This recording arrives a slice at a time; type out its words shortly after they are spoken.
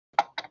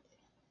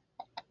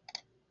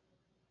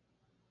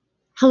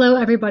Hello,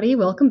 everybody.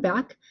 Welcome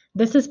back.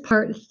 This is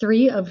part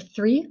 3 of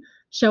 3,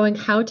 showing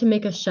how to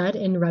make a shed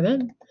in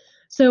Revit.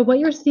 So what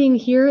you're seeing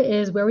here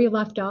is where we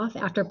left off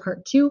after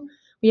part 2.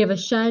 We have a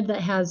shed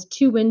that has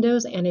 2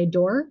 windows and a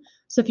door.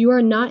 So if you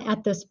are not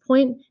at this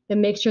point,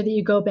 then make sure that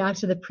you go back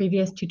to the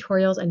previous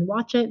tutorials and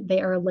watch it. They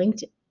are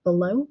linked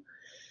below.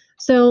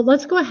 So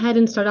let's go ahead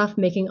and start off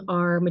making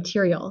our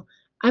material.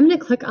 I'm going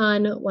to click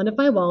on one of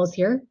my walls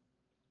here,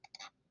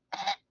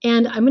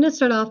 and I'm going to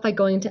start off by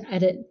going to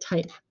Edit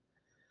Type.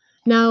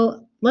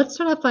 Now, let's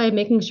start off by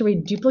making sure we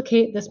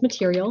duplicate this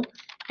material,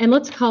 and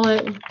let's call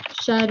it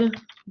shed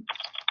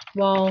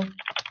wall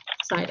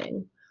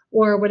siding,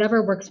 or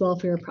whatever works well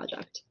for your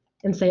project,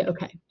 and say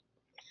OK.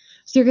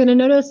 So you're going to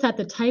notice that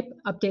the type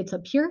updates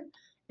up here,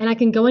 and I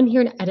can go in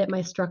here and edit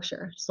my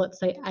structure. So let's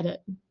say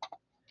Edit.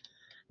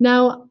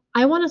 Now,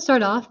 I want to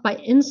start off by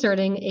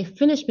inserting a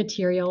finished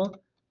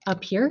material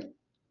up here,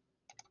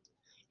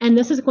 and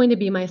this is going to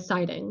be my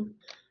siding.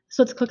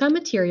 So let's click on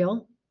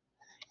Material.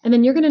 And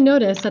then you're going to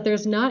notice that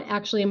there's not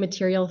actually a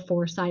material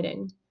for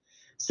siding.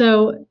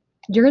 So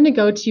you're going to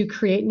go to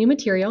Create New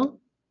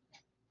Material,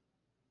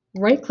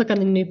 right-click on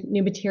the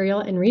new material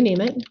and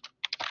rename it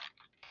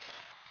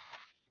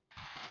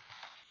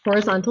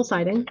Horizontal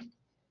Siding.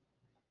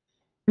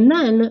 And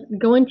then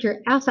go into your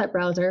Asset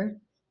Browser,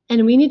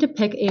 and we need to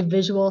pick a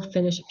visual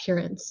finish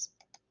appearance.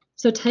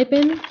 So type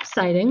in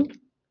siding,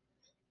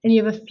 and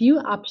you have a few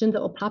options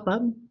that will pop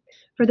up.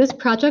 For this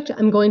project,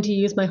 I'm going to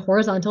use my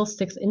horizontal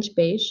 6-inch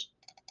beige.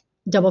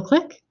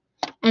 Double-click,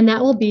 and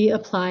that will be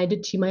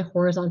applied to my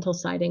horizontal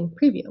siding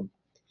preview.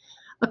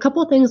 A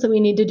couple things that we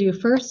need to do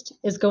first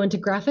is go into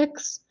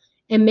Graphics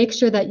and make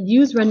sure that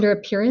Use Render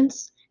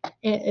Appearance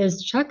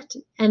is checked,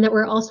 and that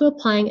we're also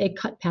applying a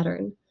cut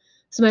pattern.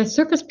 So my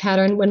surface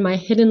pattern, when my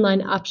hidden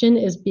line option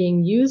is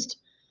being used,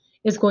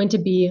 is going to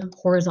be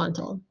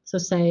horizontal. So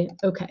say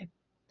OK.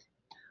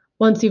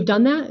 Once you've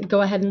done that,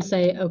 go ahead and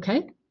say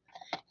OK.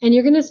 And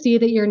you're going to see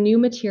that your new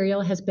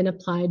material has been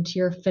applied to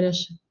your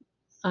finished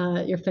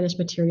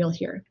material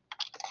here.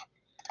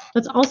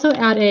 Let's also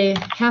add a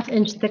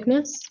 1/2-inch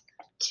thickness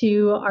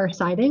to our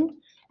siding,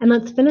 and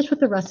let's finish with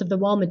the rest of the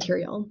wall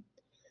material.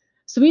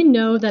 So we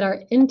know that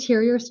our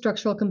interior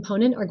structural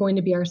component are going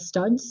to be our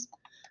studs.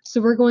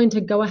 So we're going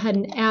to go ahead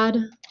and add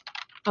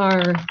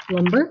our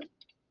lumber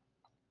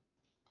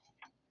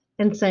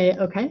and say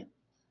OK.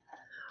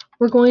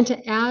 We're going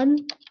to add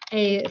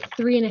a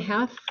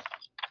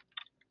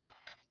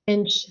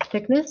 3.5-inch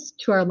thickness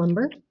to our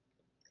lumber.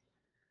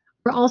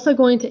 We're also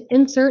going to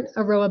insert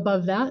a row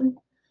above that,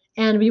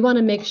 and we want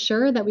to make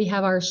sure that we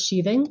have our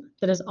sheathing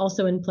that is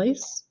also in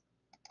place.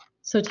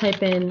 So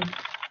type in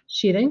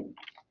sheathing.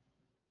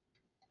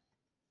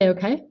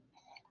 OK.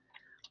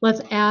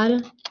 Let's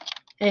add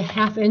a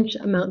 1/2-inch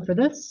amount for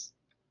this.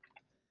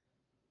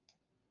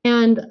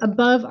 And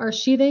above our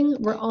sheathing,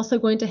 we're also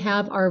going to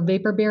have our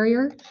vapor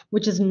barrier,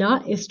 which is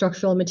not a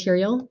structural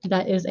material.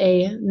 That is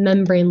a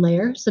membrane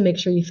layer, so make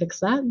sure you fix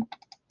that.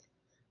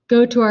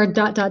 Go to our ...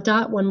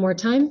 one more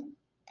time.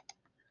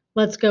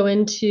 Let's go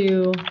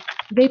into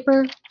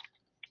Vapor,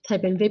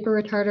 type in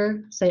Vapor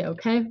Retarder, say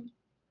OK.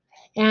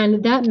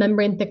 And that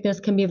membrane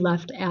thickness can be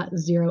left at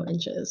 0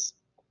 inches.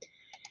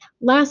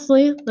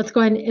 Lastly, let's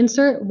go ahead and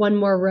insert one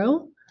more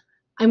row.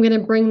 I'm going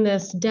to bring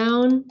this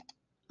down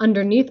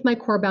underneath my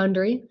core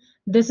boundary.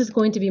 This is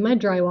going to be my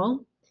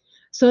drywall.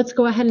 So let's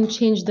go ahead and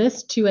change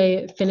this to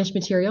a finished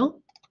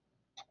material.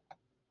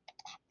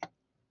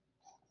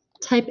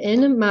 Type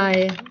in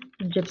my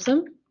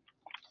gypsum,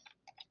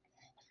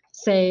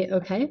 say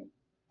OK.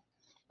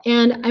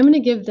 And I'm going to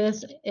give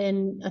this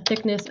in a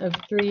thickness of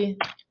 3/8.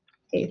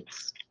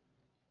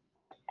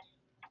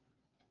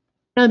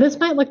 Now this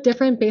might look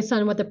different based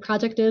on what the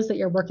project is that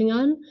you're working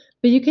on,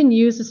 but you can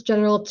use this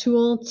general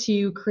tool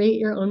to create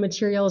your own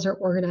materials or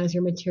organize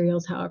your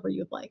materials however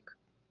you'd like.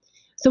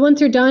 So once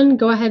you're done,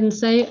 go ahead and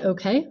say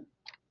OK,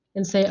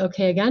 and say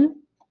OK again.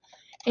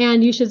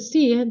 And you should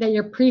see that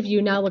your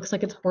preview now looks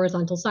like it's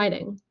horizontal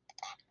siding.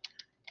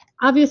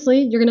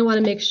 Obviously, you're going to want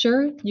to make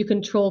sure you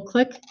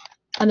Control-click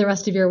on the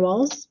rest of your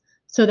walls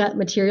so that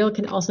material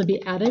can also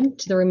be added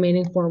to the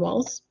remaining 4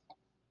 walls.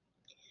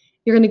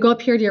 You're going to go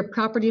up here to your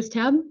Properties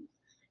tab,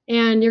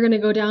 and you're going to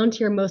go down to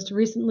your most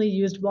recently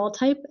used wall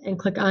type and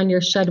click on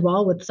your shed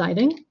wall with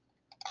siding.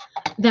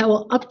 That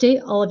will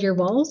update all of your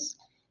walls,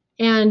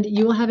 and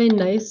you will have a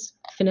nice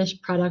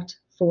finished product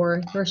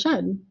for your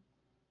shed.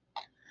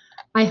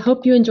 I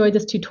hope you enjoyed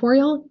this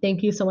tutorial.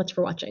 Thank you so much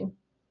for watching.